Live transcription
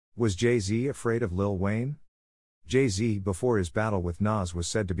Was Jay-Z afraid of Lil Wayne? Jay-Z, before his battle with Nas, was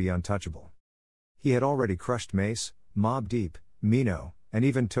said to be untouchable. He had already crushed Mace, Mobb Deep, Mino, and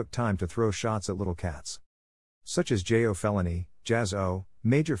even took time to throw shots at little cats such as J.O. Felony, Jaz-O,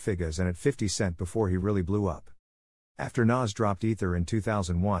 Major Figaz, and at 50 Cent before he really blew up. After Nas dropped Ether in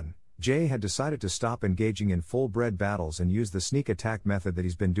 2001, Jay had decided to stop engaging in full-bred battles and use the sneak attack method that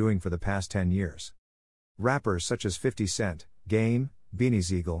he's been doing for the past 10 years. Rappers such as 50 Cent, Game, Beanie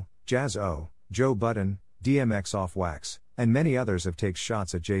Sigel, Jaz-O, Joe Budden, DMX Off Wax, and many others have taken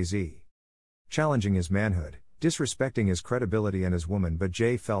shots at Jay-Z, challenging his manhood, disrespecting his credibility and his woman, but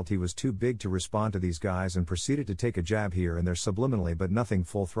Jay felt he was too big to respond to these guys and proceeded to take a jab here and there subliminally, but nothing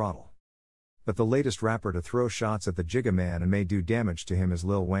full throttle. But the latest rapper to throw shots at the Jigga Man and may do damage to him is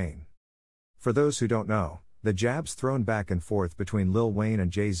Lil Wayne. For those who don't know, the jabs thrown back and forth between Lil Wayne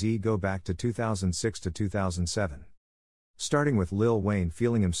and Jay-Z go back to 2006 to 2007. Starting with Lil Wayne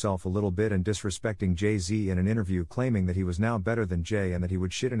feeling himself a little bit and disrespecting Jay-Z in an interview, claiming that he was now better than Jay and that he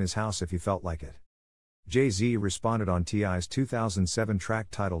would shit in his house if he felt like it. Jay-Z responded on T.I.'s 2007 track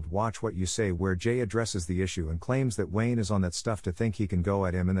titled Watch What You Say, where Jay addresses the issue and claims that Wayne is on that stuff to think he can go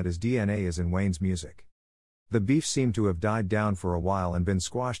at him and that his DNA is in Wayne's music. The beef seemed to have died down for a while and been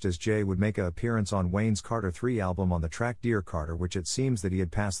squashed as Jay would make an appearance on Wayne's Carter III album on the track Dear Carter, which it seems that he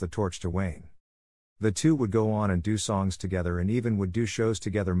had passed the torch to Wayne. The two would go on and do songs together and even would do shows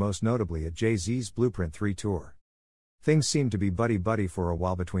together, most notably at Jay-Z's Blueprint 3 tour. Things seemed to be buddy-buddy for a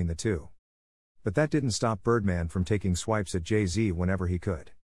while between the two. But that didn't stop Birdman from taking swipes at Jay-Z whenever he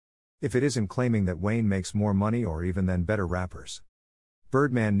could. If it isn't claiming that Wayne makes more money or even than better rappers.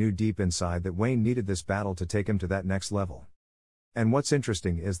 Birdman knew deep inside that Wayne needed this battle to take him to that next level. And what's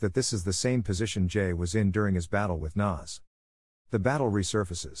interesting is that this is the same position Jay was in during his battle with Nas. The battle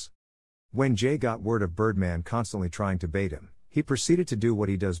resurfaces. When Jay got word of Birdman constantly trying to bait him, he proceeded to do what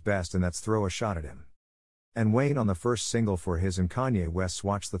he does best, and that's throw a shot at him. And Wayne on the first single for his and Kanye West's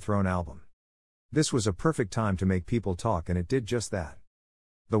Watch the Throne album. This was a perfect time to make people talk, and it did just that.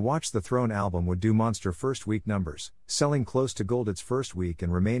 The Watch the Throne album would do monster first week numbers, selling close to gold its first week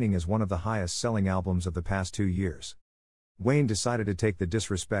and remaining as one of the highest selling albums of the past 2 years. Wayne decided to take the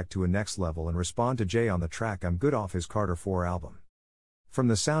disrespect to a next level and respond to Jay on the track I'm Good off his Carter IV album. From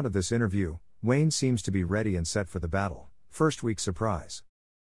the sound of this interview, Wayne seems to be ready and set for the battle. First week surprise.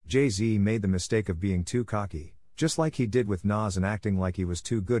 Jay-Z made the mistake of being too cocky, just like he did with Nas, and acting like he was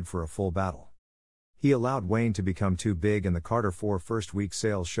too good for a full battle. He allowed Wayne to become too big, and the Carter IV first week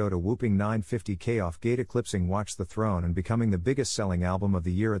sales showed a whooping 950K off gate, eclipsing Watch the Throne and becoming the biggest selling album of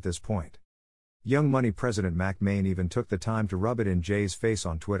the year at this point. Young Money president Mac Main even took the time to rub it in Jay's face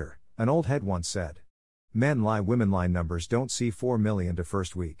on Twitter. An old head once said, "Men lie, women lie, numbers don't see 4 million to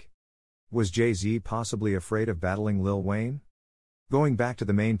first week." Was Jay-Z possibly afraid of battling Lil Wayne? Going back to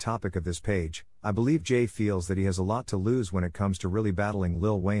the main topic of this page, I believe Jay feels that he has a lot to lose when it comes to really battling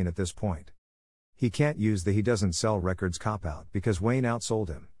Lil Wayne at this point. He can't use the he doesn't sell records cop-out because Wayne outsold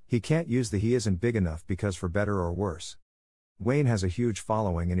him. He can't use the he isn't big enough because, for better or worse, Wayne has a huge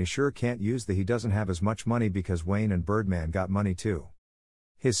following, and he sure can't use the he doesn't have as much money because Wayne and Birdman got money too.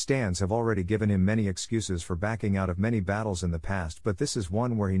 His stands have already given him many excuses for backing out of many battles in the past, but this is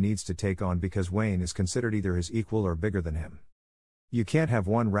one where he needs to take on because Wayne is considered either his equal or bigger than him. You can't have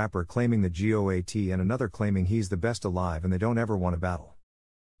one rapper claiming the GOAT and another claiming he's the best alive and they don't ever want to battle.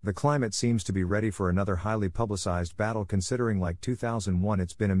 The climate seems to be ready for another highly publicized battle, considering like 2001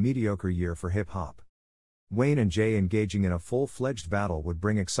 it's been a mediocre year for hip-hop. Wayne and Jay engaging in a full-fledged battle would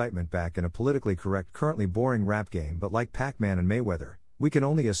bring excitement back in a politically correct, currently boring rap game, but like Pac-Man and Mayweather, we can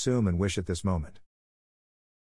only assume and wish at this moment.